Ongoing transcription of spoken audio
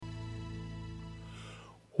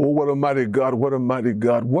Oh, what a mighty God, what a mighty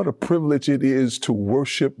God. What a privilege it is to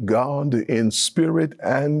worship God in spirit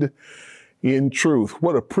and in truth.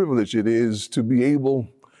 What a privilege it is to be able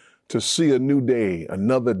to see a new day,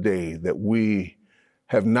 another day that we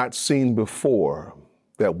have not seen before,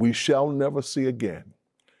 that we shall never see again.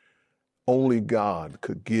 Only God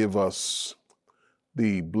could give us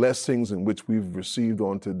the blessings in which we've received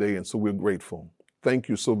on today, and so we're grateful. Thank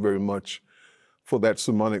you so very much for that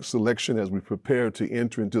sermonic selection as we prepare to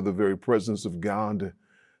enter into the very presence of God.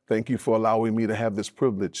 Thank you for allowing me to have this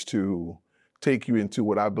privilege to take you into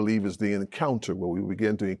what I believe is the encounter, where we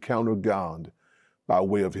begin to encounter God by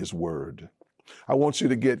way of His Word. I want you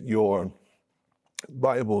to get your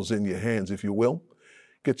Bibles in your hands, if you will.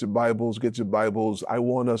 Get your Bibles, get your Bibles. I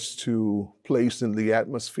want us to place in the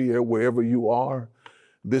atmosphere, wherever you are,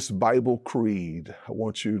 this Bible creed. I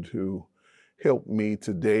want you to help me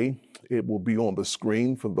today. It will be on the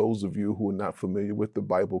screen for those of you who are not familiar with the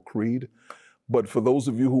Bible creed. But for those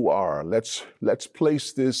of you who are, let's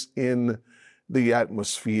place this in the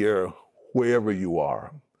atmosphere wherever you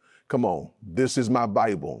are. Come on. This is my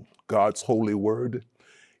Bible, God's holy word.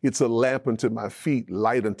 It's a lamp unto my feet,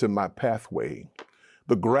 light unto my pathway.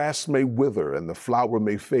 The grass may wither and the flower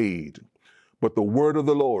may fade, but the word of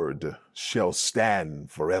the Lord shall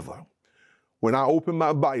stand forever. When I open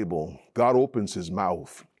my Bible, God opens His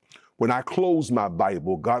mouth. When I close my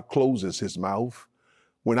Bible, God closes His mouth.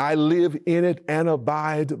 When I live in it and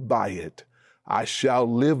abide by it, I shall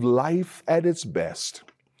live life at its best.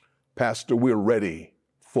 Pastor, we're ready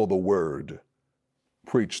for the word.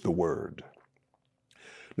 Preach the word.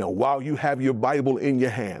 Now, while you have your Bible in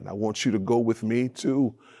your hand, I want you to go with me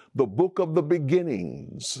to the book of the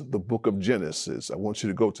beginnings, the book of Genesis. I want you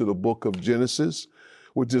to go to the book of Genesis,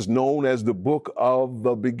 which is known as the book of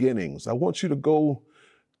the beginnings. I want you to go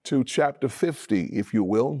to chapter 50, if you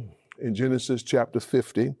will, in Genesis chapter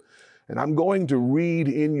 50. And I'm going to read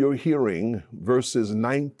in your hearing verses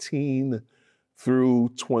 19 through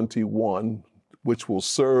 21, which will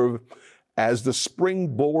serve as the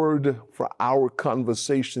springboard for our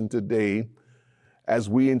conversation today as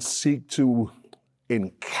we seek to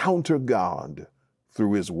encounter God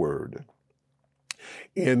through His Word.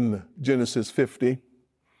 In Genesis 50,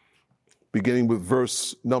 beginning with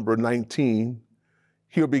verse number 19,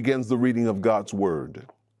 here begins the reading of God's Word.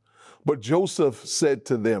 But Joseph said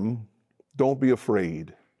to them, "Don't be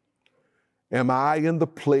afraid. Am I in the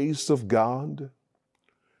place of God?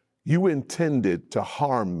 You intended to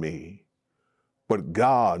harm me, but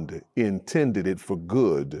God intended it for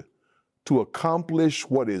good, to accomplish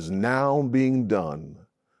what is now being done,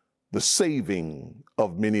 the saving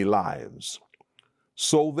of many lives.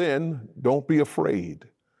 So then, don't be afraid.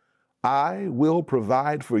 I will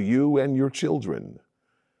provide for you and your children."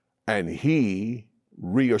 And he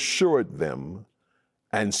reassured them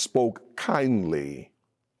and spoke kindly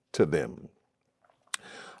to them.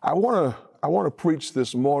 I want to preach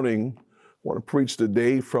this morning,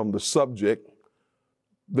 today from the subject,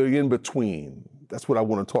 the in-between. That's what I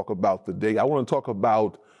want to talk about today. I want to talk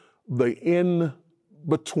about the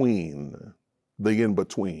in-between. The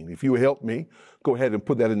in-between. If you help me, go ahead and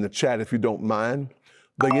put that in the chat if you don't mind.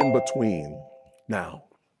 The in-between. Now,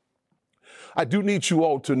 I do need you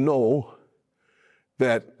all to know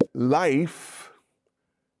that life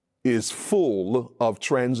is full of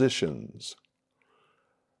transitions.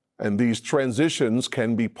 And these transitions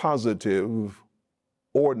can be positive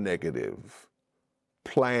or negative,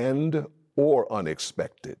 planned or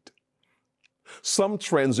unexpected. Some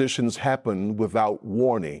transitions happen without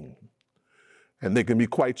warning, and they can be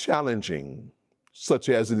quite challenging, such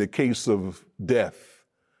as in the case of death,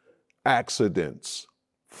 accidents,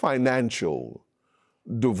 financial,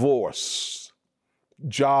 divorce,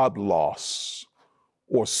 job loss,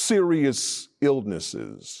 or serious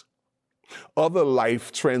illnesses. Other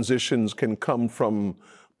life transitions can come from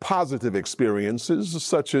positive experiences,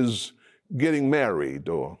 such as getting married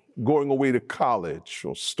or going away to college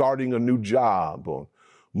or starting a new job or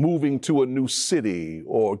moving to a new city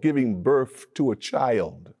or giving birth to a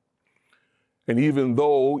child. And even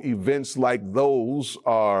though events like those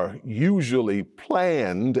are usually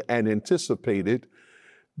planned and anticipated,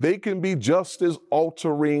 they can be just as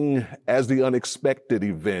altering as the unexpected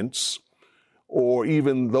events, or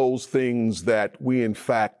even those things that we in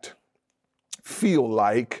fact feel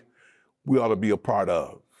like we ought to be a part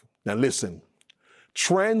of. Now listen,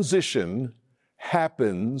 transition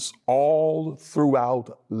happens all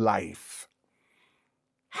throughout life.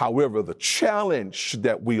 However, the challenge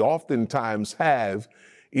that we oftentimes have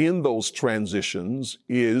in those transitions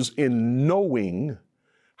is in knowing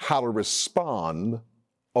how to respond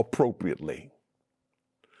appropriately,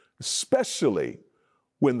 especially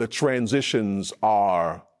when the transitions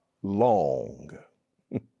are long.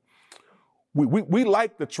 We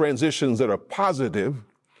like the transitions that are positive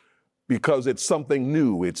because it's something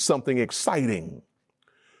new, it's something exciting.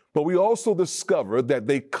 But we also discover that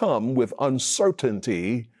they come with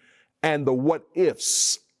uncertainty and the what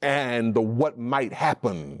ifs and the what might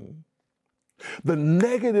happen. The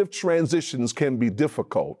negative transitions can be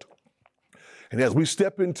difficult. And as we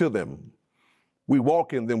step into them, we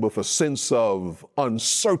walk in them with a sense of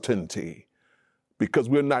uncertainty because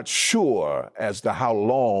we're not sure as to how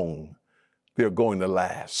long they're going to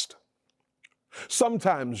last.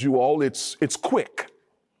 Sometimes, you all, it's quick.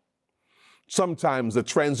 Sometimes the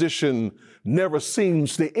transition never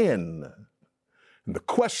seems to end. And the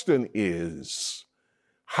question is,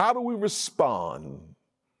 how do we respond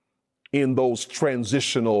in those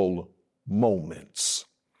transitional moments?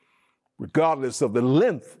 Regardless of the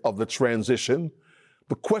length of the transition,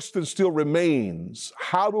 the question still remains,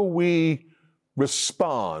 how do we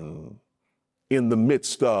respond in the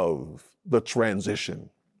midst of the transition?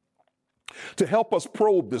 To help us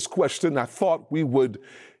probe this question, I thought we would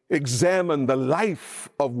examine the life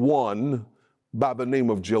of one by the name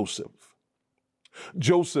of Joseph.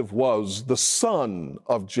 Joseph was the son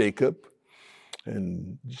of Jacob,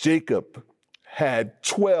 and Jacob had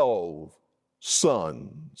 12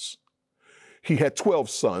 sons. He had 12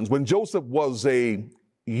 sons. When Joseph was a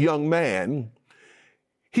young man,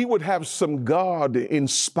 he would have some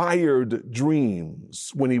God-inspired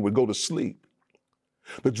dreams when he would go to sleep.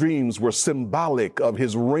 The dreams were symbolic of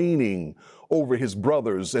his reigning over his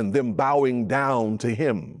brothers and them bowing down to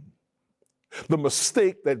him. The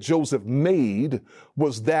mistake that Joseph made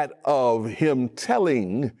was that of him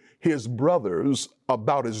telling his brothers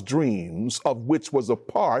about his dreams, of which was a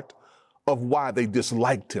part of why they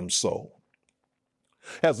disliked him so.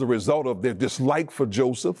 As a result of their dislike for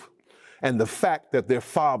Joseph and the fact that their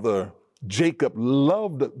father Jacob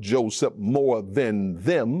loved Joseph more than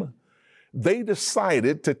them, they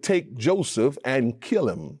decided to take Joseph and kill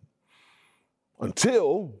him,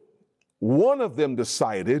 until one of them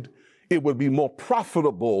decided it would be more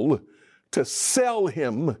profitable to sell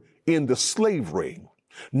him into slavery,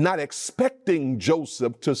 not expecting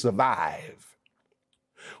Joseph to survive.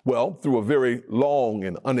 Well, through a very long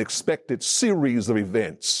and unexpected series of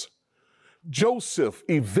events, Joseph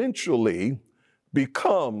eventually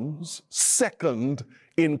becomes second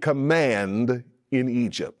in command in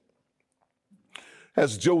Egypt.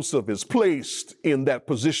 As Joseph is placed in that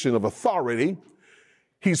position of authority,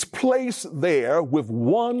 he's placed there with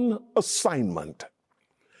one assignment,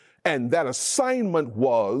 and that assignment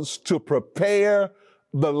was to prepare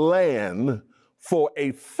the land for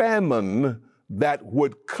a famine that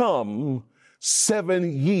would come 7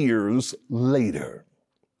 years later.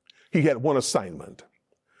 He had one assignment,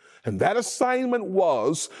 and that assignment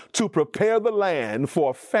was to prepare the land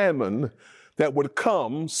for a famine that would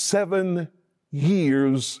come 7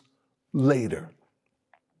 years later.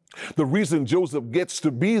 The reason Joseph gets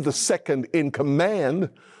to be the second in command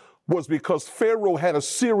was because Pharaoh had a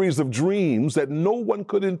series of dreams that no one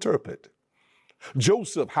could interpret.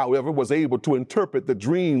 Joseph, however, was able to interpret the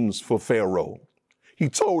dreams for Pharaoh. He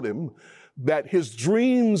told him that his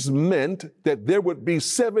dreams meant that there would be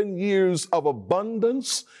 7 years of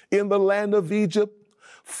abundance in the land of Egypt,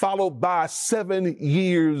 followed by 7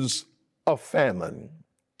 years of famine.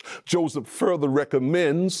 Joseph further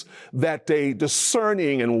recommends that a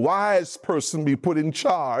discerning and wise person be put in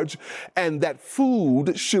charge, and that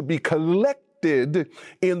food should be collected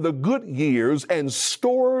in the good years and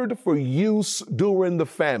stored for use during the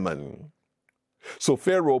famine. So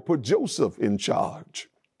Pharaoh put Joseph in charge.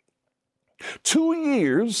 2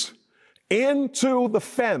 years into the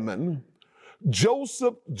famine,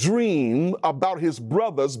 Joseph's dream about his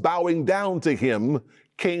brothers bowing down to him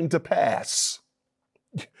came to pass.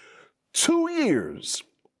 2 years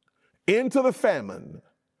into the famine,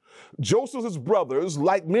 Joseph's brothers,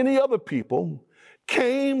 like many other people,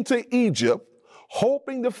 came to Egypt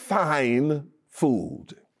hoping to find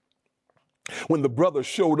food. When the brothers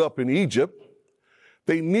showed up in Egypt,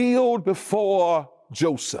 they kneeled before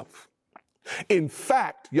Joseph. In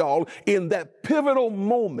fact, y'all, in that pivotal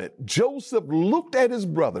moment, Joseph looked at his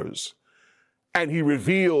brothers and he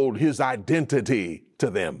revealed his identity to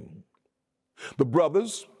them. The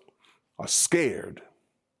brothers are scared,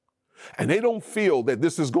 and they don't feel that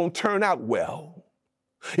this is going to turn out well.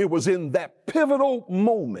 It was in that pivotal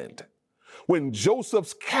moment when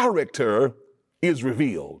Joseph's character is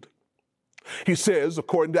revealed. He says,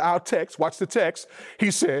 according to our text, watch the text,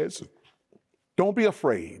 he says, "Don't be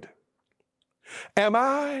afraid. Am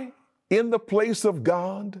I in the place of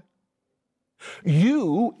God?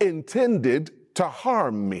 You intended to to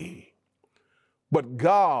harm me, but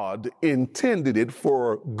God intended it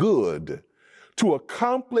for good, to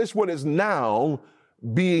accomplish what is now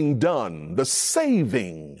being done, the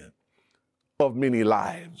saving of many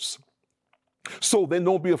lives. So then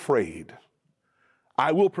don't be afraid.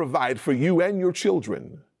 I will provide for you and your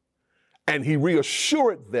children. And he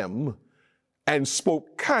reassured them and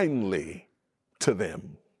spoke kindly to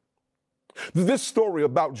them. This story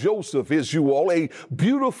about Joseph is, you all, a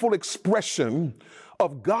beautiful expression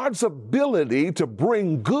of God's ability to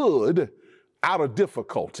bring good out of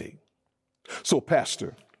difficulty. So,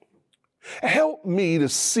 Pastor, help me to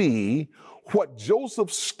see what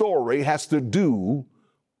Joseph's story has to do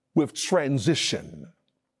with transition.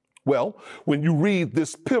 Well, when you read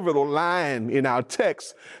this pivotal line in our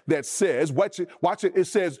text that says, watch it, it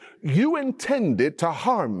says, you intended to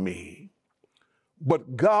harm me,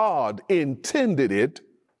 but God intended it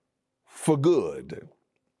for good.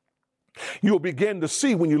 You'll begin to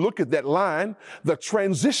see, when you look at that line, the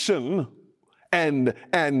transition and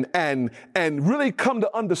really come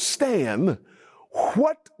to understand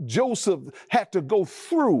what Joseph had to go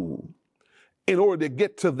through in order to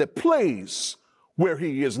get to the place where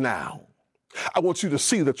he is now. I want you to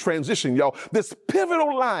see the transition, y'all. This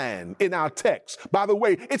pivotal line in our text, by the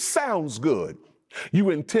way, it sounds good.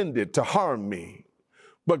 You intended to harm me,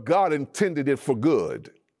 but God intended it for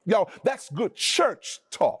good. Y'all, that's good church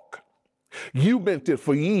talk. You meant it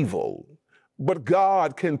for evil, but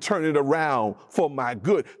God can turn it around for my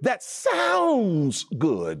good. That sounds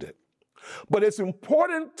good. But it's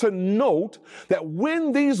important to note that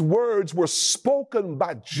when these words were spoken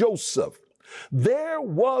by Joseph, there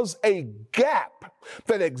was a gap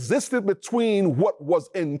that existed between what was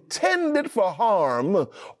intended for harm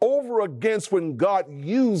over against when God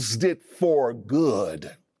used it for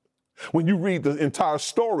good. When you read the entire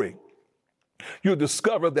story, you'll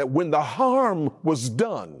discover that when the harm was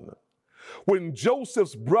done, when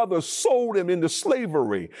Joseph's brothers sold him into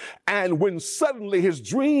slavery, and when suddenly his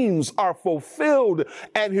dreams are fulfilled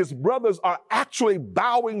and his brothers are actually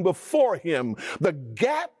bowing before him, the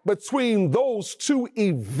gap between those two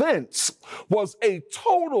events was a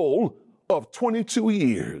total of 22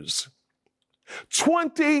 years.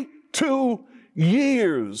 22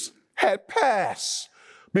 years had passed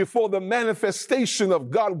before the manifestation of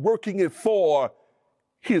God working it for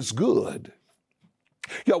his good.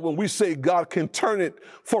 When we say God can turn it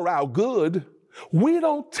for our good, we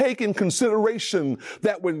don't take in consideration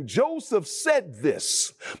that when Joseph said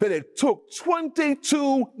this, that it took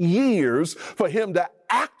 22 years for him to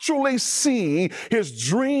actually see his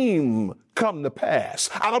dream come to pass.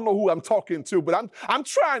 I don't know who I'm talking to, but I'm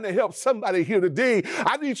trying to help somebody here today.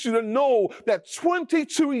 I need you to know that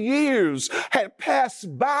 22 years had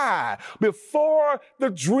passed by before the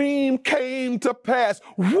dream came to pass.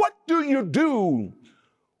 What do you do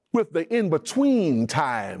with the in-between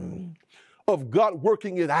time of God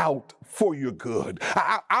working it out for your good?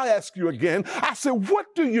 I ask you again, I said,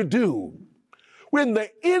 what do you do when the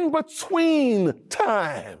in-between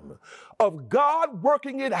time of God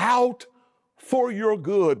working it out for your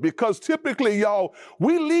good? Because typically, y'all,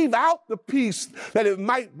 we leave out the piece that it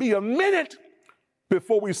might be a minute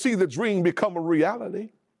before we see the dream become a reality.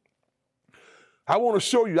 I want to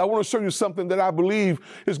show you something that I believe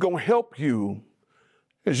is going to help you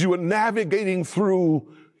as you are navigating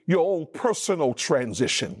through your own personal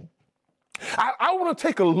transition. I want to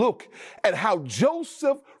take a look at how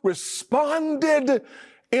Joseph responded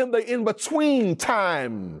in the in-between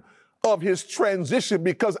time of his transition,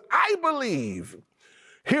 because I believe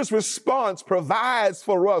his response provides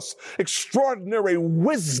for us extraordinary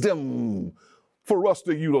wisdom for us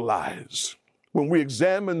to utilize when we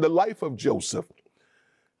examine the life of Joseph.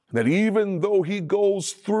 That even though he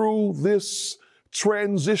goes through this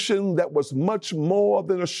transition that was much more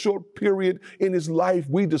than a short period in his life,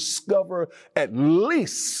 we discover at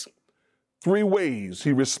least 3 ways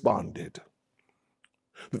he responded.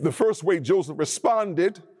 The first way Joseph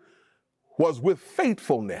responded was with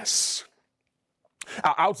faithfulness.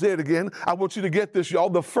 I'll say it again. I want you to get this, y'all.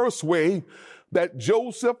 The first way that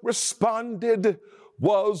Joseph responded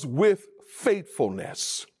was with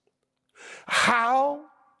faithfulness. How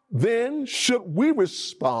then should we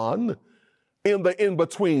respond in the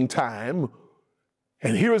in-between time?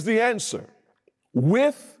 And here is the answer: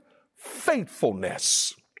 with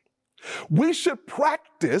faithfulness. We should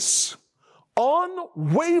practice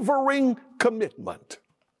unwavering commitment.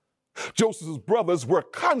 Joseph's brothers were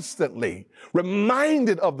constantly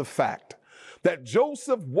reminded of the fact that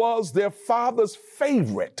Joseph was their father's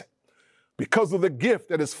favorite because of the gift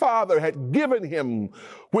that his father had given him,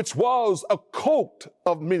 which was a coat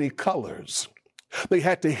of many colors. They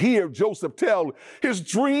had to hear Joseph tell his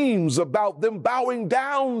dreams about them bowing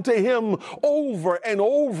down to him over and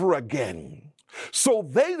over again. So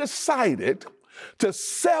they decided to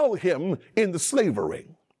sell him into slavery.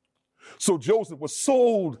 So Joseph was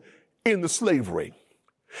sold into slavery.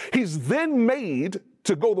 He's then made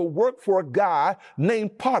to go to work for a guy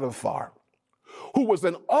named Potiphar, who was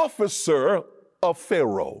an officer of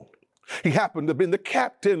Pharaoh. He happened to be the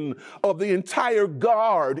captain of the entire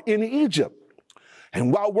guard in Egypt.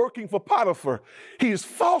 And while working for Potiphar, he is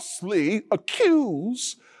falsely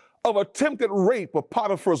accused of attempted rape of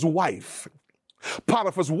Potiphar's wife.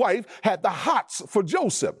 Potiphar's wife had the hots for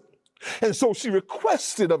Joseph, and so she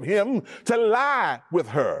requested of him to lie with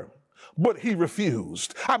her, but he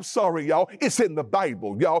refused. I'm sorry, y'all. It's in the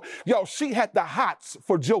Bible, y'all. She had the hots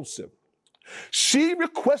for Joseph. She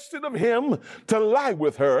requested of him to lie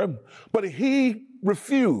with her, but he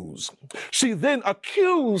refused. She then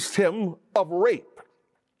accused him of rape.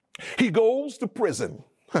 He goes to prison.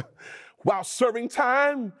 While serving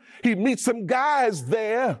time, he meets some guys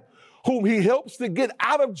there whom he helps to get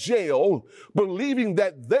out of jail, believing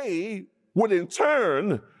that they would in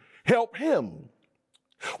turn help him.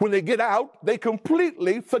 When they get out, they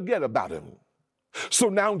completely forget about him. So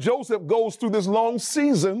now Joseph goes through this long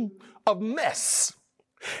season of mess.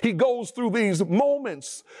 He goes through these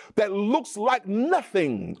moments that looks like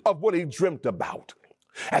nothing of what he dreamt about.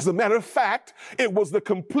 As a matter of fact, it was the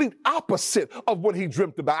complete opposite of what he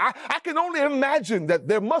dreamt about. I can only imagine that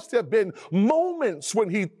there must have been moments when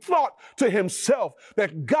he thought to himself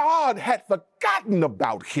that God had forgotten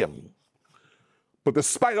about him. But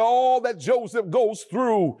despite all that Joseph goes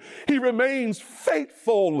through, he remains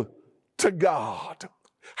faithful to God.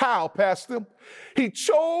 How, Pastor? He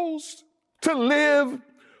chose to live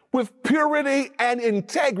with purity and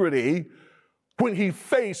integrity when he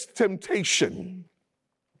faced temptation.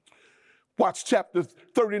 Watch chapter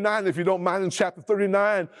 39, if you don't mind. In chapter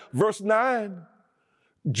 39, verse 9,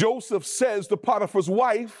 Joseph says to Potiphar's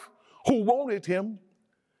wife, who wanted him,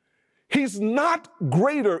 "He's not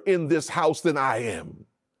greater in this house than I am.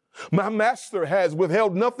 My master has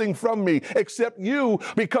withheld nothing from me except you,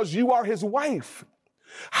 because you are his wife.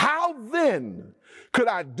 How then could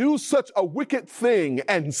I do such a wicked thing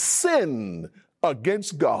and sin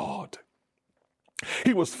against God?"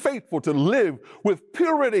 He was faithful to live with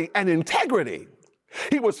purity and integrity.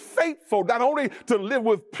 He was faithful not only to live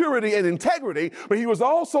with purity and integrity, but he was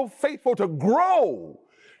also faithful to grow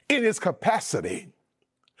in his capacity.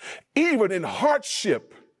 Even in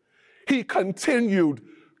hardship, he continued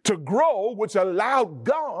to grow, which allowed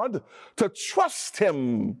God to trust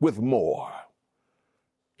him with more.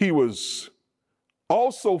 He was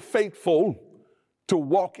also faithful to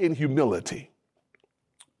walk in humility.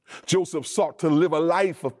 Joseph sought to live a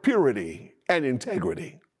life of purity and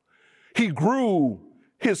integrity. He grew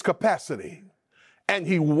his capacity and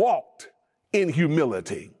he walked in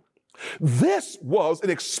humility. This was an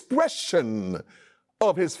expression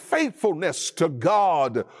of his faithfulness to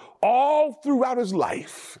God all throughout his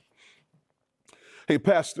life. Hey,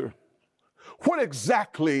 Pastor, what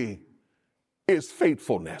exactly is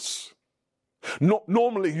faithfulness?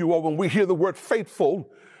 Normally, you all, when we hear the word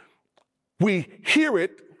faithful, we hear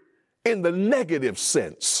it in the negative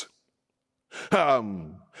sense.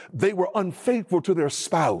 They were unfaithful to their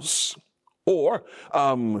spouse, or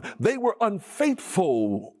they were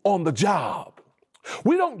unfaithful on the job.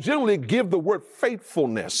 We don't generally give the word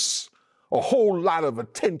faithfulness a whole lot of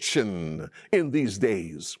attention in these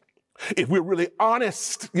days. If we're really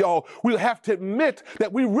honest, y'all, we'll have to admit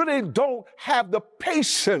that we really don't have the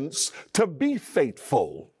patience to be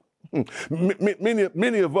faithful.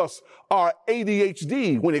 Many of us are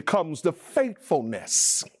ADHD when it comes to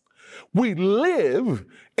faithfulness. We live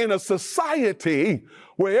in a society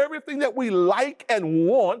where everything that we like and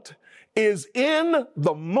want is in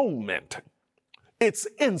the moment. It's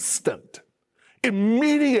instant,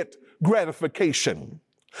 immediate gratification.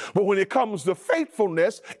 But when it comes to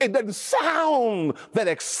faithfulness, it doesn't sound that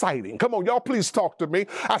exciting. Come on, y'all, please talk to me.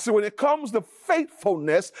 I said, when it comes to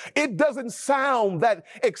faithfulness, it doesn't sound that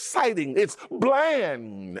exciting. It's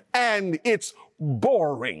bland and it's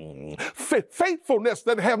boring. Faithfulness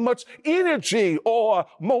doesn't have much energy or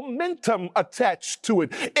momentum attached to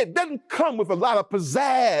it. It doesn't come with a lot of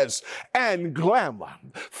pizzazz and glamour.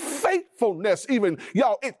 Faithfulness, even,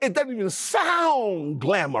 y'all, it doesn't even sound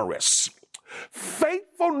glamorous.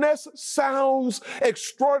 Faithfulness sounds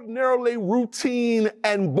extraordinarily routine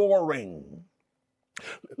and boring.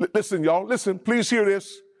 Listen, y'all, listen, please hear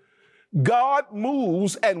this. God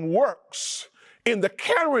moves and works in the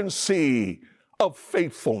currency of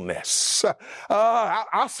faithfulness.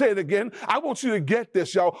 I'll say it again. I want you to get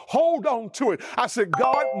this, y'all. Hold on to it. I said,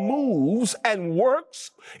 God moves and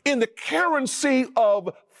works in the currency of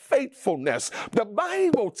faithfulness. The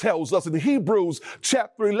Bible tells us in Hebrews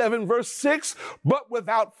chapter 11, verse 6, but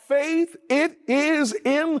without faith it is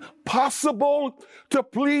impossible to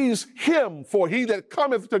please him. For he that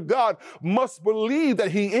cometh to God must believe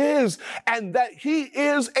that he is, and that he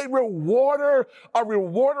is a rewarder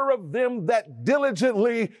of them that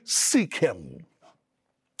diligently seek him.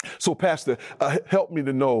 So, Pastor, help me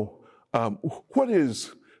to know what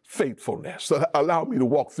is faithfulness. Allow me to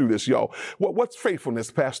walk through this, y'all. What's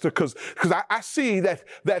faithfulness, Pastor? Because I see that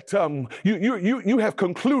you have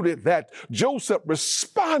concluded that Joseph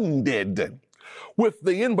responded with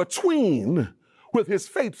the in-between with his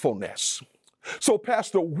faithfulness. So,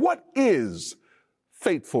 Pastor, what is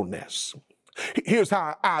faithfulness? Here's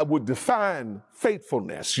how I would define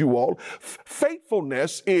faithfulness, you all.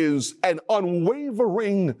 Faithfulness is an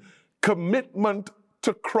unwavering commitment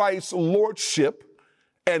to Christ's lordship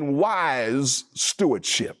and wise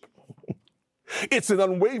stewardship. It's an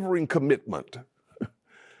unwavering commitment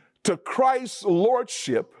to Christ's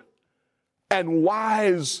lordship and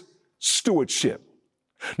wise stewardship.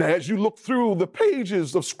 Now, as you look through the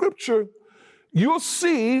pages of Scripture, you'll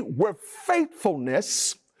see where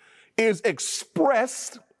faithfulness is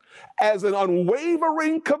expressed as an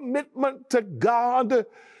unwavering commitment to God,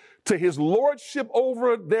 to his lordship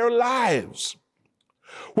over their lives.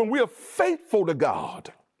 When we are faithful to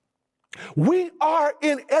God, we are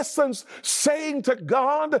in essence saying to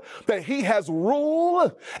God that he has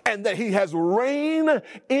rule and that he has reign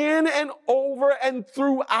in and over and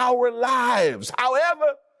through our lives.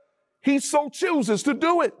 However, he so chooses to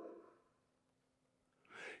do it.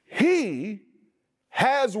 He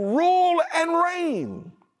has rule and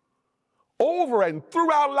reign over and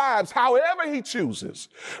through our lives, however he chooses.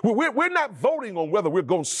 We're not voting on whether we're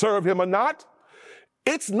going to serve him or not.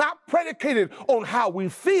 It's not predicated on how we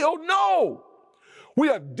feel. No, we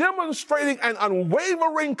are demonstrating an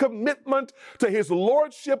unwavering commitment to his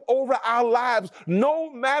lordship over our lives, no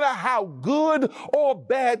matter how good or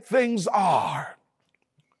bad things are.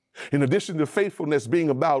 In addition to faithfulness being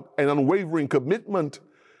about an unwavering commitment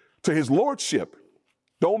to his lordship,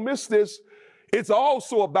 don't miss this, it's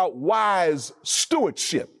also about wise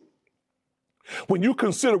stewardship. When you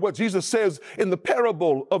consider what Jesus says in the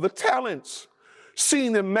parable of the talents,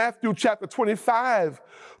 seen in Matthew chapter 25,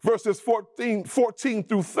 verses 14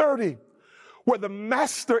 through 30, where the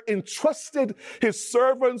master entrusted his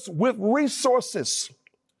servants with resources.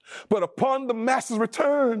 But upon the master's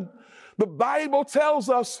return, the Bible tells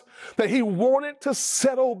us that he wanted to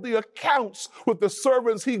settle the accounts with the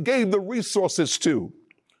servants he gave the resources to.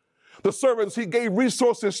 The servants he gave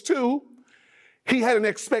resources to, he had an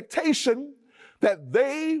expectation that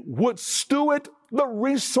they would steward the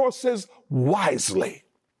resources wisely.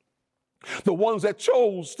 The ones that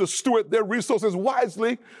chose to steward their resources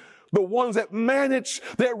wisely, the ones that managed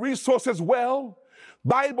their resources well,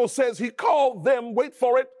 Bible says he called them, wait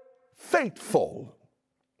for it, faithful.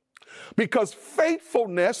 Because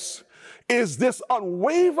faithfulness is this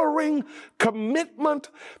unwavering commitment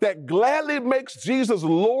that gladly makes Jesus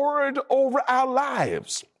Lord over our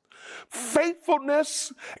lives.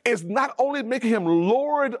 Faithfulness is not only making him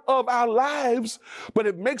Lord of our lives, but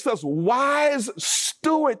it makes us wise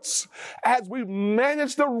stewards as we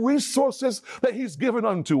manage the resources that he's given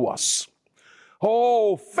unto us.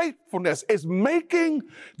 Oh, faithfulness is making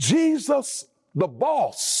Jesus the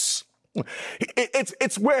boss.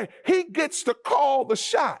 It's where he gets to call the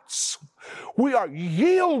shots. We are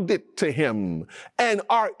yielded to him and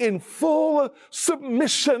are in full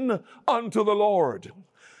submission unto the Lord.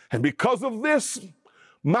 And because of this,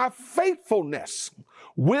 my faithfulness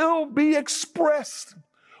will be expressed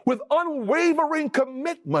with unwavering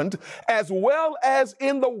commitment, as well as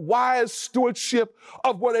in the wise stewardship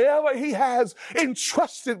of whatever he has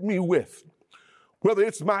entrusted me with. Whether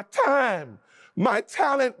it's my time, my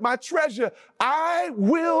talent, my treasure, I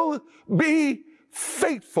will be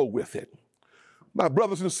faithful with it. My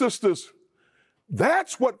brothers and sisters,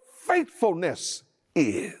 that's what faithfulness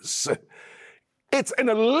is. It's an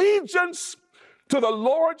allegiance to the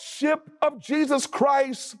lordship of Jesus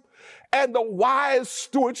Christ and the wise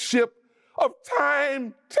stewardship of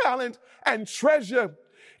time, talent, and treasure,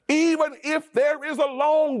 even if there is a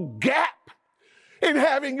long gap in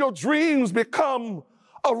having your dreams become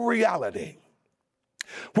a reality.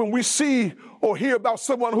 When we see or hear about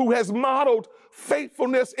someone who has modeled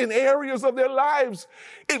faithfulness in areas of their lives,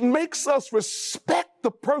 it makes us respect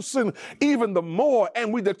the person even the more,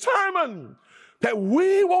 and we determine that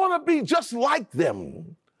we want to be just like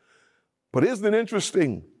them. But isn't it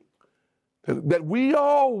interesting that we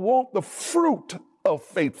all want the fruit of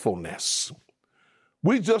faithfulness?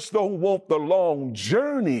 We just don't want the long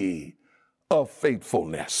journey of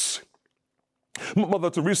faithfulness. Mother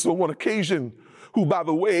Teresa, on one occasion, who, by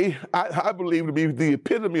the way, I believe to be the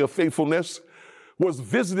epitome of faithfulness, was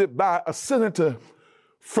visited by a senator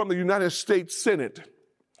from the United States Senate.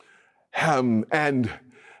 The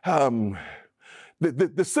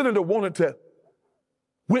senator wanted to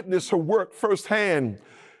witness her work firsthand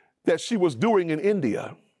that she was doing in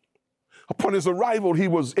India. Upon his arrival, he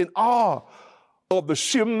was in awe of the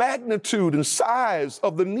sheer magnitude and size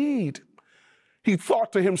of the need. He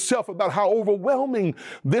thought to himself about how overwhelming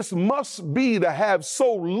this must be to have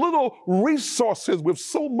so little resources with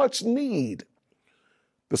so much need.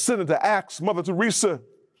 The senator asked Mother Teresa,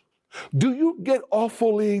 "Do you get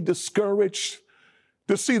awfully discouraged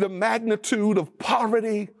to see the magnitude of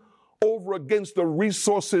poverty over against the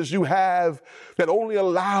resources you have that only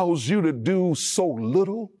allows you to do so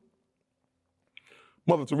little?"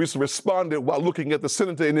 Mother Teresa responded while looking at the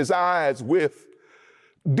senator in his eyes with,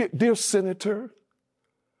 "Dear Senator,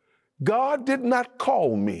 God did not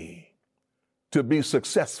call me to be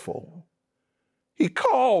successful. He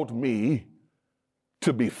called me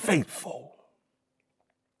to be faithful."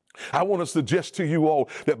 I want to suggest to you all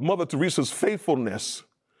that Mother Teresa's faithfulness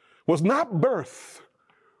was not birthed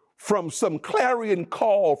from some clarion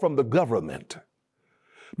call from the government.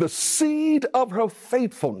 The seed of her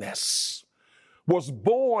faithfulness was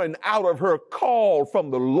born out of her call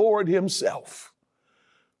from the Lord himself.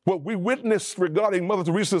 What we witnessed regarding Mother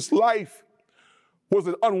Teresa's life was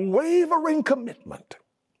an unwavering commitment.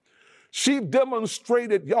 She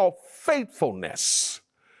demonstrated your faithfulness.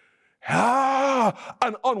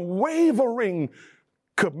 An unwavering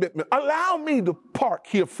commitment. Allow me to park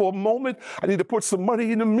here for a moment. I need to put some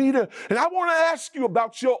money in the meter. And I want to ask you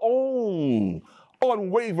about your own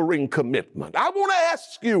unwavering commitment. I want to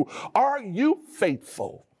ask you, are you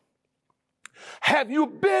faithful? Have you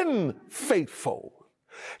been faithful?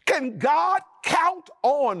 Can God count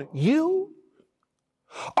on you?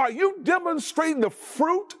 Are you demonstrating the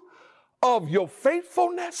fruit of your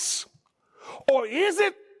faithfulness? Or is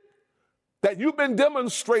it that you've been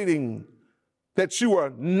demonstrating that you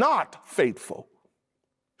are not faithful?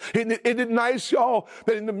 Isn't it nice, y'all,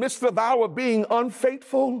 that in the midst of our being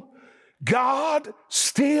unfaithful, God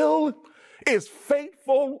still is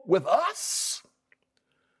faithful with us?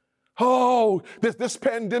 Oh, this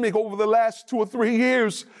pandemic over the last 2 or 3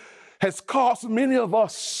 years has caused many of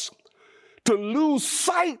us to lose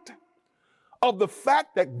sight of the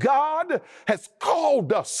fact that God has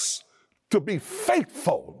called us to be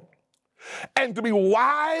faithful and to be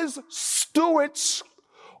wise stewards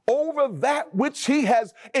over that which he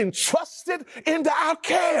has entrusted into our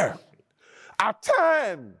care, our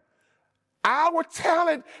time, our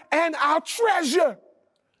talent, and our treasure.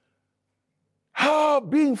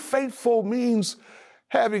 Being faithful means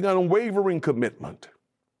having an unwavering commitment.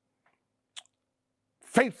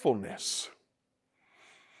 Faithfulness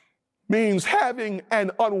means having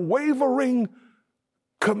an unwavering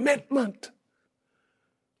commitment.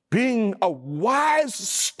 Being a wise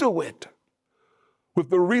steward with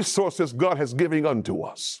the resources God has given unto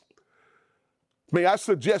us. May I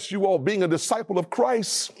suggest you all, being a disciple of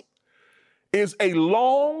Christ is a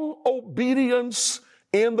long obedience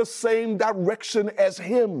in the same direction as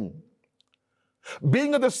him.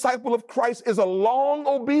 Being a disciple of Christ is a long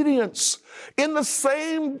obedience in the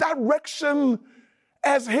same direction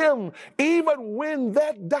as him, even when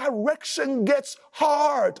that direction gets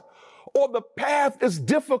hard or the path is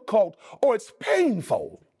difficult or it's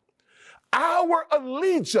painful. Our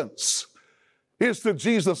allegiance is to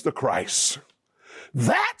Jesus the Christ.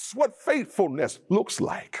 That's what faithfulness looks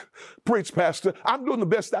like. Preach, Pastor. I'm doing the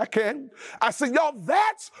best I can. I say, y'all,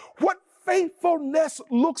 that's what faithfulness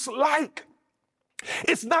looks like.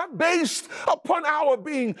 It's not based upon our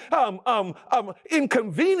being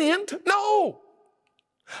inconvenient. No.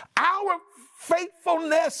 Our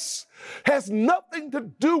faithfulness has nothing to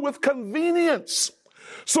do with convenience.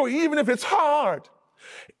 So even if it's hard,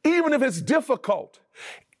 even if it's difficult,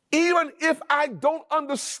 even if I don't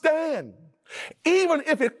understand, even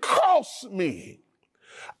if it costs me,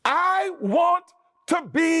 I want to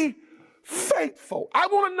be faithful. I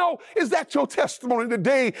want to know, is that your testimony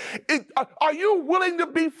today? Are you willing to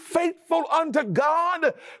be faithful unto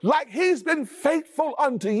God like he's been faithful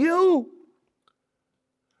unto you?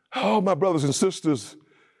 Oh, my brothers and sisters,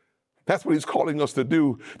 that's what he's calling us to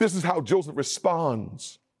do. This is how Joseph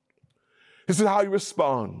responds. This is how he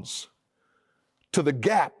responds to the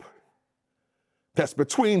gap that's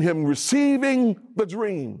between him receiving the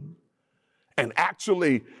dream and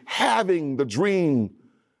actually having the dream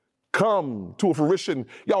come to a fruition.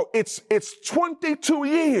 Y'all, it's 22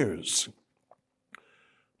 years,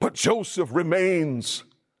 but Joseph remains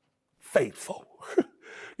faithful.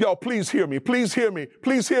 Y'all, please hear me. Please hear me.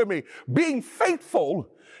 Please hear me. Being faithful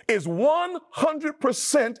is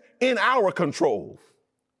 100% in our control.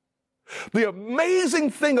 The amazing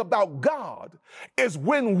thing about God is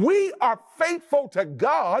when we are faithful to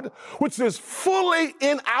God, which is fully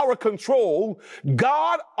in our control,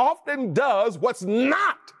 God often does what's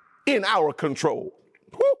not in our control.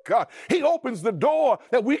 Oh God, He opens the door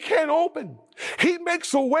that we can't open. He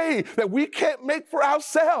makes a way that we can't make for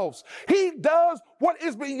ourselves. He does what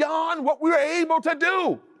is beyond what we're able to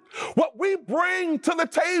do. What we bring to the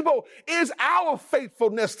table is our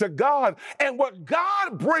faithfulness to God. And what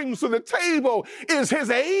God brings to the table is His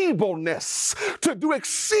ableness to do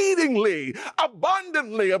exceedingly,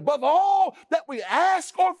 abundantly, above all that we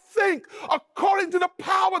ask or think, according to the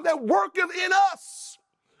power that worketh in us.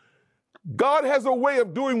 God has a way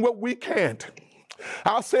of doing what we can't.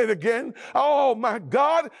 I'll say it again. Oh, my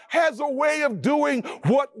God has a way of doing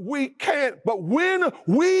what we can't. But when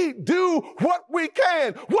we do what we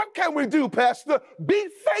can, what can we do, Pastor? Be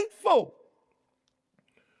faithful.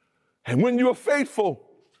 And when you're faithful,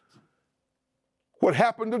 what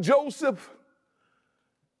happened to Joseph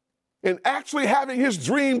in actually having his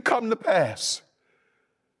dream come to pass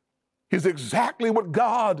is exactly what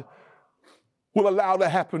God will allow to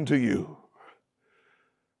happen to you.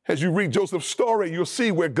 As you read Joseph's story, you'll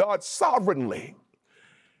see where God sovereignly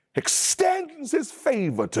extends His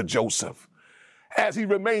favor to Joseph as he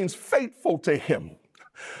remains faithful to him.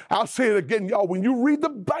 I'll say it again, y'all. When you read the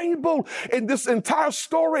Bible in this entire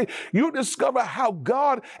story, you discover how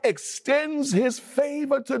God extends His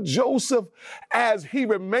favor to Joseph as he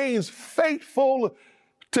remains faithful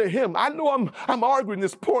to him. I know I'm arguing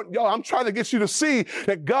this point, y'all. I'm trying to get you to see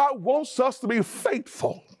that God wants us to be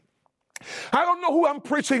faithful. I don't know who I'm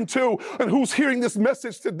preaching to and who's hearing this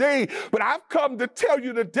message today, but I've come to tell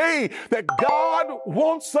you today that God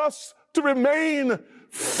wants us to remain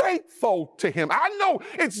faithful to Him. I know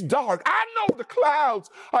it's dark. I know the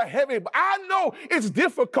clouds are heavy. But I know it's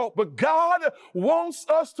difficult, but God wants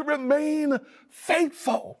us to remain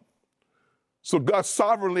faithful. So God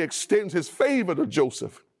sovereignly extends His favor to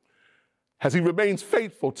Joseph as he remains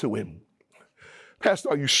faithful to him. Pastor,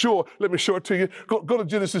 are you sure? Let me show it to you. Go to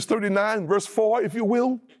Genesis 39, verse 4, if you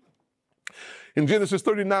will. In Genesis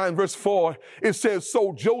 39, verse 4, it says,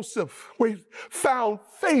 so Joseph found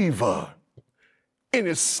favor in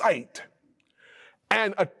his sight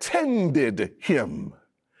and attended him.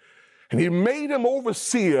 And he made him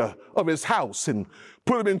overseer of his house and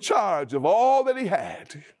put him in charge of all that he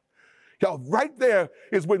had. Y'all, right there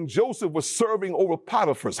is when Joseph was serving over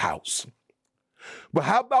Potiphar's house. But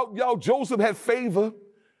how about y'all, Joseph had favor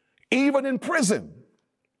even in prison.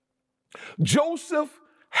 Joseph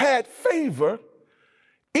had favor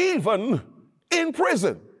even in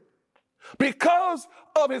prison because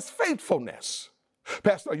of his faithfulness.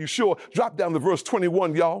 Pastor, are you sure? Drop down to verse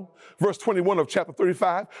 21, y'all. Verse 21 of chapter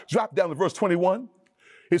 35. Drop down to verse 21.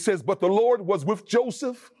 It says, but the Lord was with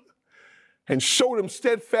Joseph and showed him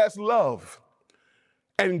steadfast love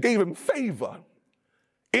and gave him favor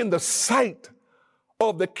in the sight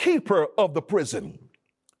of the keeper of the prison.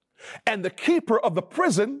 And the keeper of the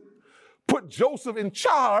prison put Joseph in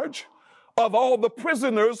charge of all the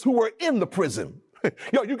prisoners who were in the prison.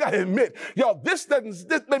 Yo, you got to admit, y'all, this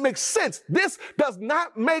makes sense. This does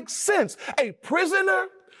not make sense. A prisoner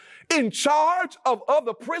in charge of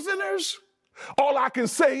other prisoners? All I can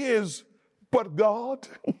say is, but God.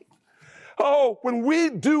 Oh, when we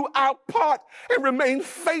do our part and remain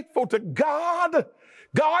faithful to God,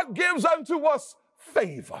 God gives unto us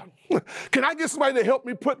favor. Can I get somebody to help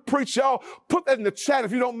me preach, y'all? Put that in the chat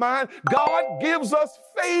if you don't mind. God gives us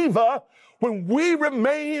favor when we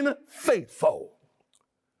remain faithful.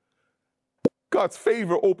 God's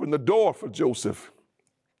favor opened the door for Joseph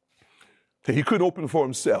that he couldn't open for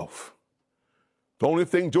himself. The only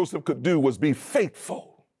thing Joseph could do was be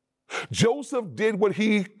faithful. Joseph did what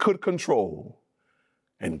he could control,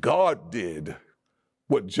 and God did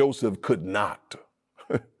what Joseph could not.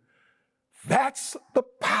 That's the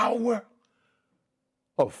power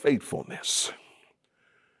of faithfulness.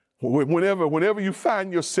 Whenever you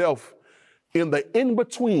find yourself in the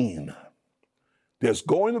in-between, there's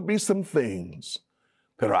going to be some things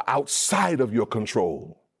that are outside of your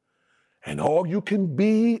control. And all you can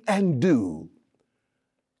be and do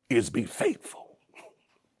is be faithful.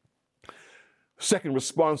 Second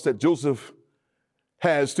response that Joseph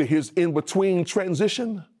has to his in-between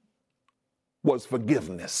transition was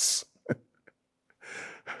forgiveness.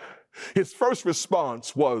 His first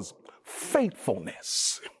response was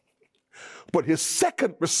faithfulness. But his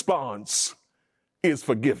second response is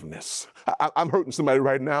forgiveness. I'm hurting somebody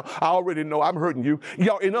right now. I already know I'm hurting you.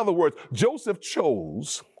 Y'all, in other words, Joseph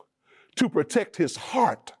chose to protect his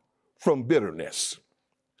heart from bitterness.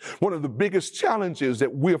 One of the biggest challenges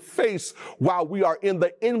that we're faced while we are in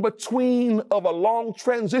the in-between of a long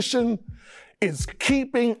transition is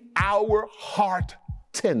keeping our heart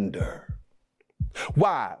tender.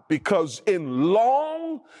 Why? Because in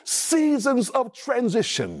long seasons of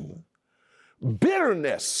transition,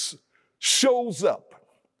 bitterness shows up.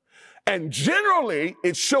 And generally,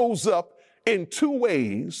 it shows up in two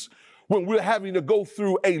ways when we're having to go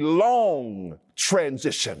through a long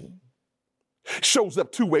transition. It shows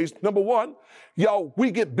up two ways. Number one, y'all,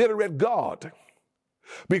 we get bitter at God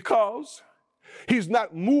because he's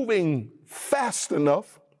not moving fast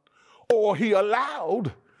enough, or he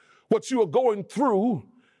allowed what you are going through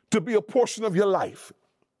to be a portion of your life.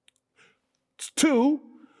 Two,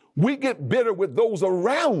 we get bitter with those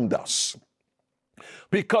around us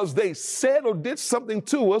because they said or did something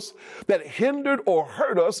to us that hindered or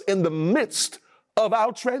hurt us in the midst of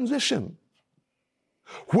our transition.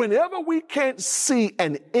 Whenever we can't see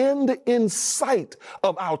an end in sight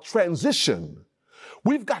of our transition,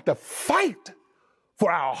 we've got to fight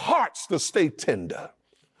for our hearts to stay tender.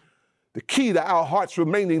 The key to our hearts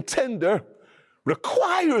remaining tender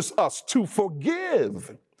requires us to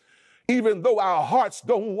forgive, even though our hearts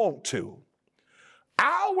don't want to.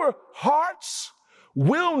 Our hearts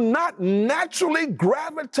will not naturally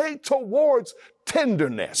gravitate towards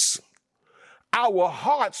tenderness. Our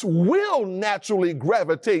hearts will naturally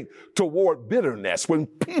gravitate toward bitterness when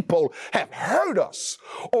people have hurt us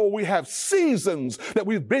or we have seasons that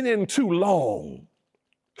we've been in too long.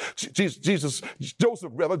 Joseph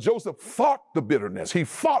fought the bitterness. He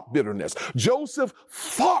fought bitterness. Joseph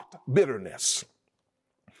fought bitterness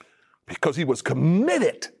because he was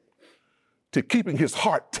committed to keeping his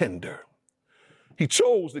heart tender. He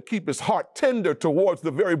chose to keep his heart tender towards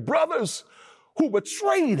the very brothers who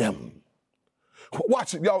betrayed him.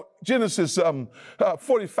 Watch it, y'all. Genesis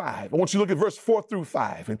 45. I want you to look at verse 4 through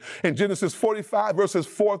 5. In Genesis 45, verses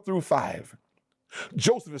 4 through 5,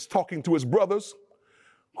 Joseph is talking to his brothers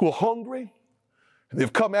who are hungry, and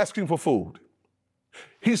they've come asking for food.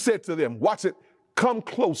 He said to them, watch it, come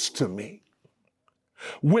close to me.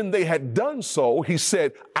 When they had done so, he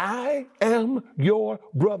said, I am your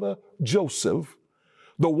brother Joseph,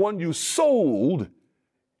 the one you sold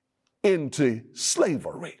into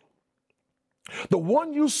slavery. The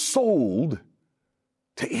one you sold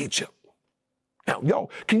to Egypt. Now, y'all,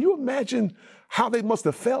 can you imagine how they must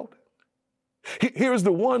have felt? Here's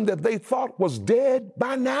the one that they thought was dead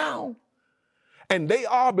by now. And they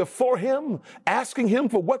are before him asking him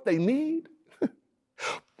for what they need.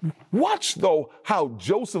 Watch, though, how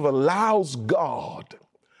Joseph allows God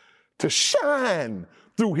to shine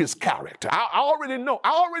through his character. I already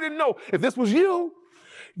know if this was you,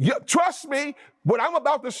 trust me, what I'm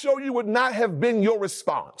about to show you would not have been your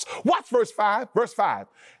response. Watch verse 5. Verse 5.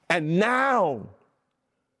 And now,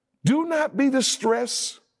 do not be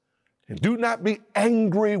distressed and do not be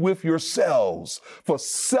angry with yourselves for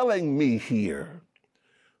selling me here,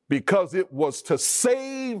 because it was to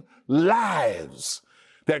save lives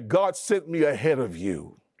that God sent me ahead of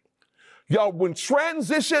you. Y'all, when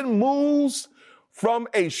transition moves from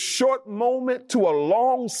a short moment to a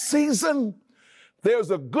long season,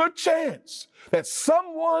 there's a good chance that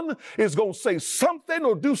someone is going to say something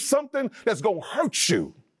or do something that's going to hurt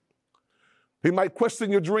you. They might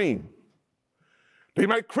question your dream. They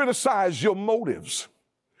might criticize your motives.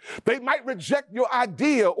 They might reject your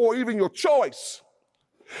idea or even your choice.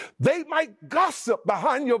 They might gossip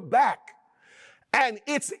behind your back. And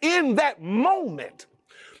it's in that moment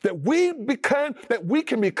that we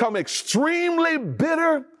can become extremely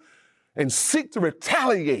bitter and seek to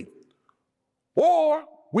retaliate. Or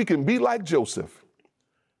we can be like Joseph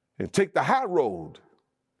and take the high road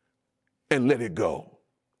and let it go.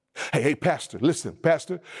 Hey, Pastor, listen,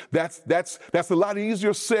 Pastor, that's a lot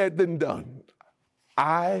easier said than done.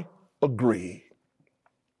 I agree.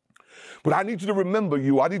 But I need you to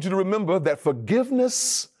remember that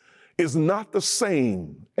forgiveness is not the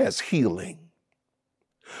same as healing.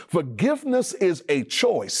 Forgiveness is a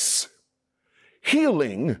choice.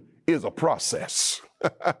 Healing is a process.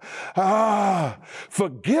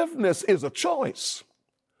 Forgiveness is a choice,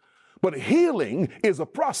 but healing is a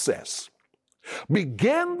process.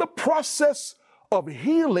 Begin the process of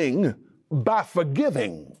healing by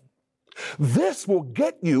forgiving. This will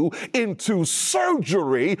get you into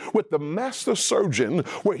surgery with the master surgeon,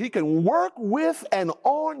 where he can work with and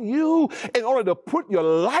on you in order to put your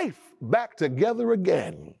life back together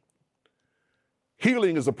again.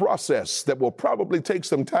 Healing is a process that will probably take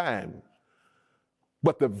some time.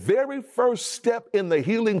 But the very first step in the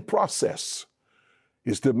healing process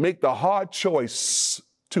is to make the hard choice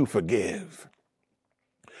to forgive.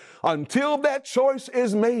 Until that choice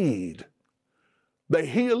is made, the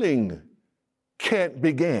healing can't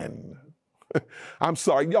begin. I'm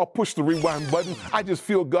sorry, y'all push the rewind button. I just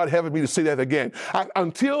feel God having me to say that again.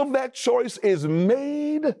 Until that choice is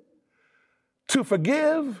made to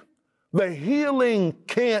forgive, the healing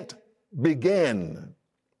can't begin.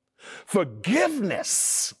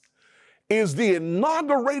 Forgiveness is the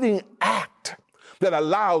inaugurating act that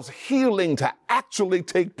allows healing to actually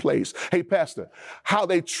take place. Hey, Pastor, how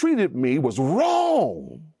they treated me was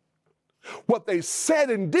wrong. What they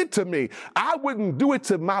said and did to me, I wouldn't do it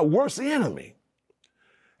to my worst enemy.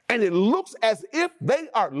 And it looks as if they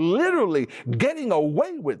are literally getting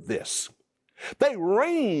away with this. They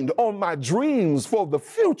rained on my dreams for the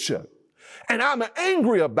future. And I'm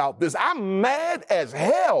angry about this. I'm mad as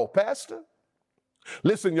hell, Pastor.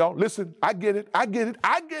 Listen, y'all, listen. I get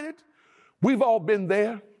it. We've all been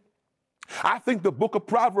there. I think the book of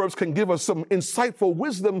Proverbs can give us some insightful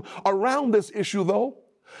wisdom around this issue, though.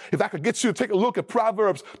 If I could get you to take a look at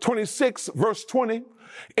Proverbs 26, verse 20.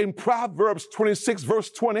 In Proverbs 26, verse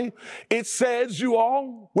 20, it says, you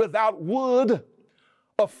all, without wood,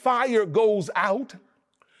 a fire goes out.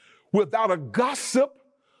 Without a gossip,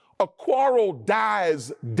 a quarrel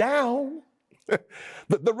dies down.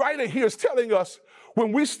 The writer here is telling us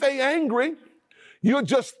when we stay angry, you're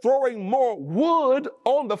just throwing more wood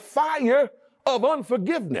on the fire of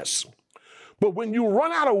unforgiveness. But when you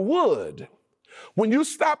run out of wood, when you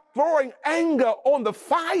stop throwing anger on the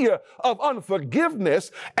fire of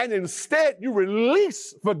unforgiveness and instead you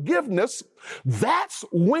release forgiveness, that's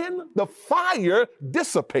when the fire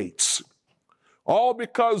dissipates. All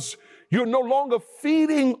because you're no longer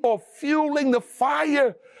feeding or fueling the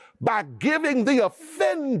fire by giving the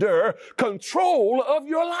offender control of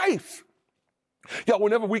your life. Yeah,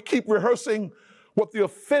 whenever we keep rehearsing what the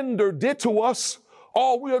offender did to us,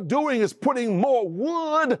 all we are doing is putting more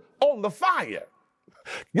wood on the fire.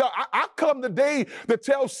 Yeah, I come today to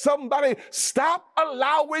tell somebody, stop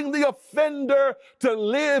allowing the offender to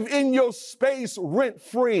live in your space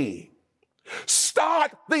rent-free.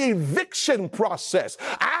 Start the eviction process.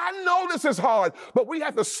 I know this is hard, but we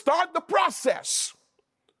have to start the process.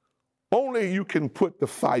 Only you can put the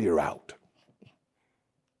fire out.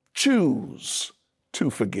 Choose to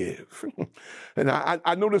forgive. And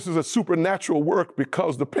I know this is a supernatural work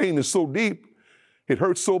because the pain is so deep, it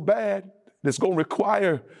hurts so bad, it's going to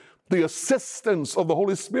require the assistance of the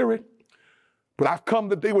Holy Spirit. But I've come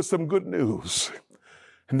today with some good news.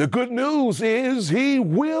 And the good news is He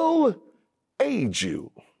will aid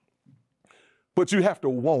you, but you have to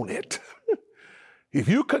want it. If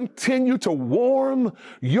you continue to warm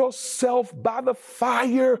yourself by the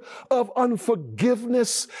fire of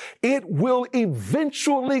unforgiveness, it will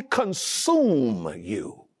eventually consume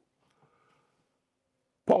you.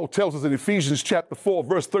 Paul tells us in Ephesians chapter 4,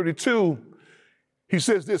 verse 32, he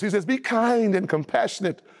says this, he says, be kind and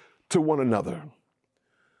compassionate to one another,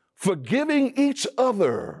 forgiving each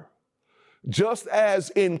other, just as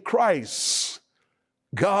in Christ,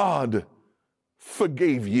 God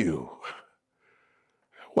forgave you.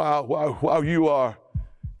 While you are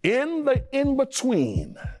in the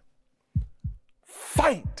in-between,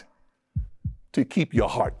 fight to keep your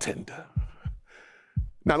heart tender.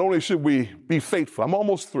 Not only should we be faithful, I'm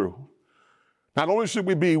almost through. Not only should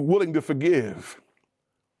we be willing to forgive,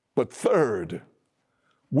 but third,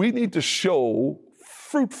 we need to show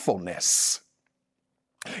fruitfulness.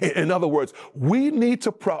 In other words, we need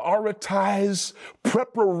to prioritize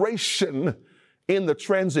preparation in the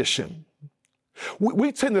transition.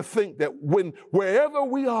 We tend to think that wherever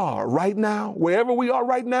we are right now,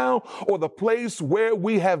 or the place where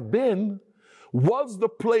we have been was the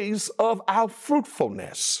place of our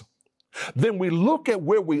fruitfulness. Then we look at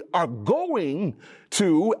where we are going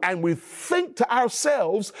to and we think to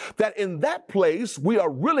ourselves that in that place we are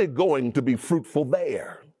really going to be fruitful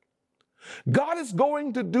there. God is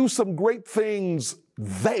going to do some great things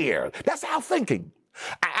there. That's our thinking.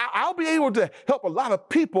 I'll be able to help a lot of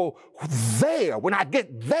people there when I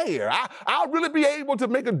get there. I'll really be able to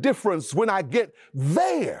make a difference when I get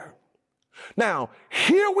there. Now,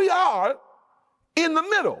 here we are in the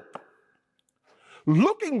middle,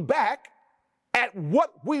 looking back at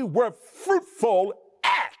what we were fruitful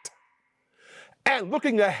at and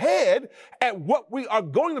looking ahead at what we are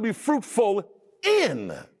going to be fruitful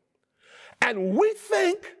in. And we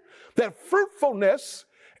think that fruitfulness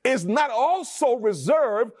is not also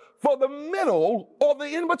reserved for the middle or the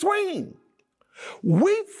in-between.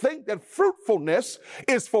 We think that fruitfulness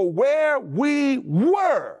is for where we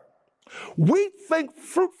were. We think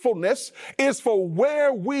fruitfulness is for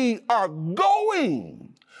where we are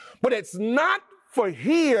going, but it's not for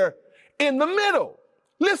here in the middle.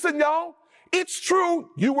 Listen, y'all, it's true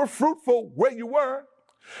you were fruitful where you were,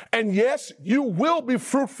 and yes, you will be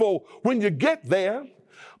fruitful when you get there,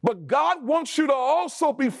 but God wants you to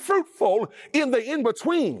also be fruitful in the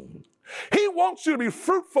in-between. He wants you to be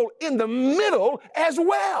fruitful in the middle as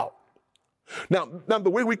well. Now, the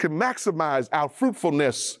way we can maximize our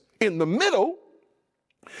fruitfulness in the middle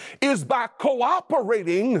is by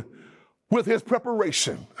cooperating with his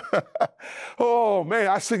preparation. Oh man,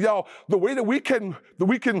 I said, y'all, the way that we can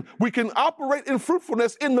operate in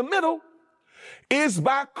fruitfulness in the middle is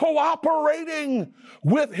by cooperating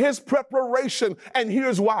with his preparation. And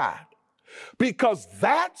here's why. Because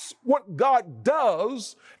that's what God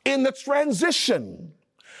does in the transition.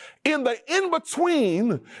 In the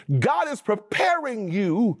in-between, God is preparing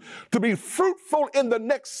you to be fruitful in the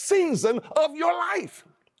next season of your life.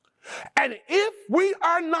 And if we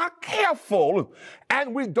are not careful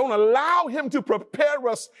and we don't allow him to prepare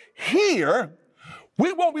us here,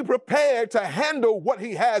 we won't be prepared to handle what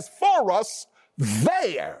he has for us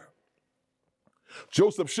there.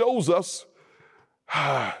 Joseph shows us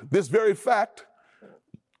this very fact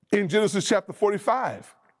in Genesis chapter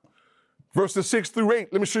 45, verses 6 through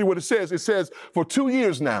 8. Let me show you what it says. It says, for 2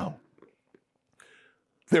 years now,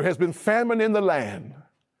 there has been famine in the land.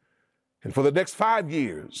 And for the next 5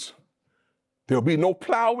 years, there'll be no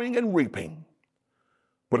plowing and reaping.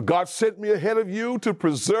 But God sent me ahead of you to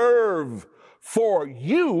preserve for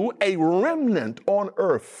you a remnant on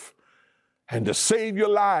earth and to save your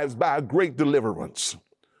lives by a great deliverance.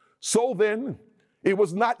 So then, it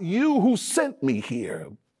was not you who sent me here,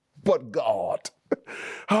 but God.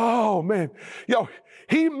 Oh, man. Yo,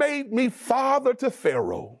 he made me father to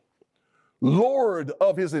Pharaoh, Lord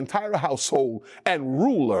of his entire household, and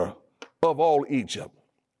ruler of all Egypt.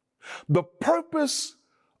 The purpose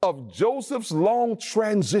of Joseph's long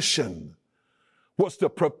transition was to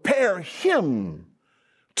prepare him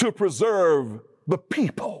to preserve the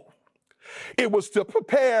people. It was to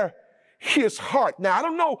prepare his heart. Now, I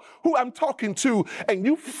don't know who I'm talking to, and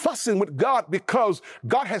you fussing with God because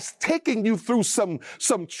God has taken you through some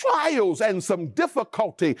trials and some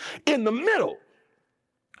difficulty in the middle.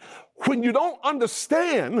 When you don't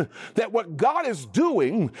understand that what God is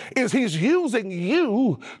doing is he's using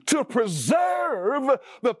you to preserve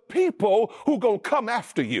the people who are going to come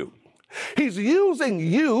after you. He's using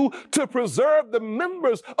you to preserve the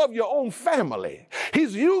members of your own family.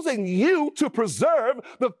 He's using you to preserve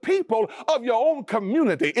the people of your own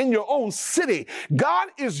community, in your own city. God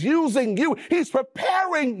is using you. He's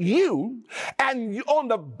preparing you, and on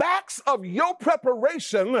the backs of your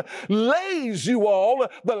preparation lays you all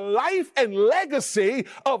the life and legacy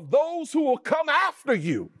of those who will come after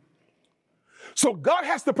you. So God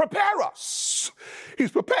has to prepare us.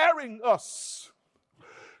 He's preparing us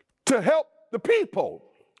to help the people,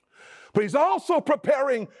 but he's also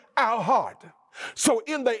preparing our heart. So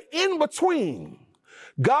in the in-between,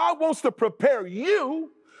 God wants to prepare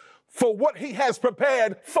you for what he has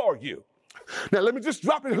prepared for you. Now, let me just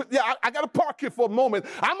drop it. Yeah, I got to park here for a moment.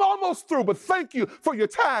 I'm almost through, but thank you for your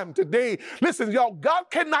time today. Listen, y'all, God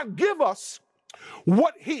cannot give us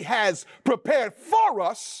what he has prepared for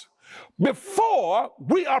us before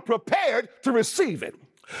we are prepared to receive it.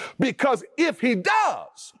 Because if he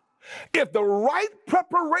does, if the right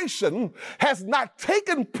preparation has not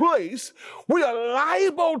taken place, we are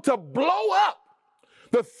liable to blow up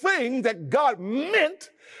the thing that God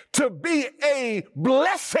meant to be a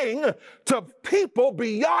blessing to people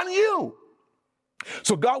beyond you.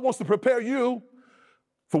 So God wants to prepare you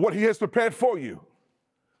for what he has prepared for you.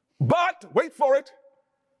 But, wait for it,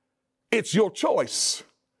 it's your choice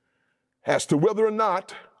as to whether or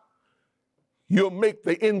not you'll make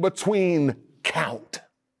the in-between count.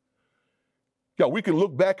 Yeah, we can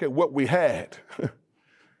look back at what we had.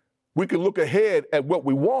 We can look ahead at what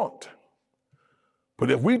we want. But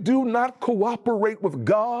if we do not cooperate with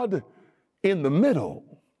God in the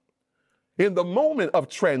middle, in the moment of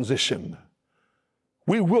transition,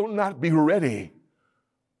 we will not be ready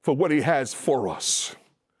for what he has for us.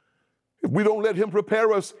 If we don't let him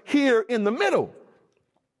prepare us here in the middle,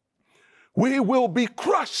 we will be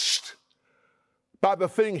crushed by the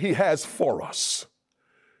thing he has for us.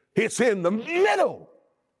 It's in the middle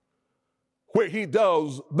where he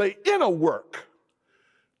does the inner work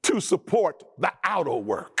to support the outer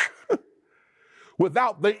work.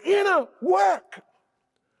 Without the inner work,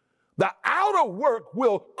 the outer your work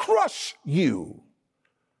will crush you.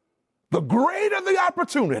 The greater the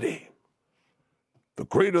opportunity, the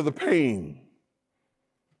greater the pain.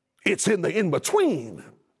 It's in the in-between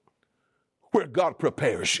where God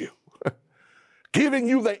prepares you, giving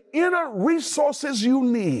you the inner resources you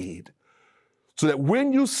need so that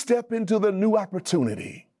when you step into the new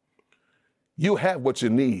opportunity, you have what you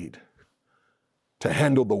need to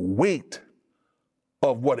handle the weight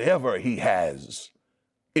of whatever he has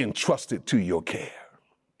entrusted to your care.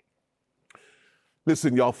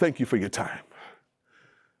 Listen, y'all, thank you for your time.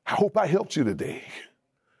 I hope I helped you today.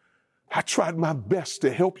 I tried my best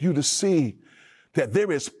to help you to see that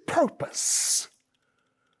there is purpose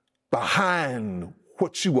behind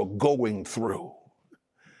what you are going through.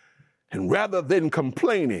 And rather than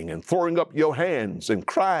complaining and throwing up your hands and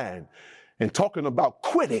crying and talking about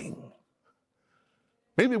quitting,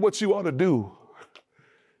 maybe what you ought to do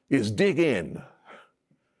is dig in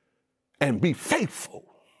and be faithful.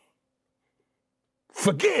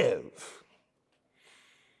 Forgive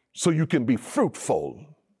so you can be fruitful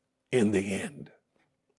in the end.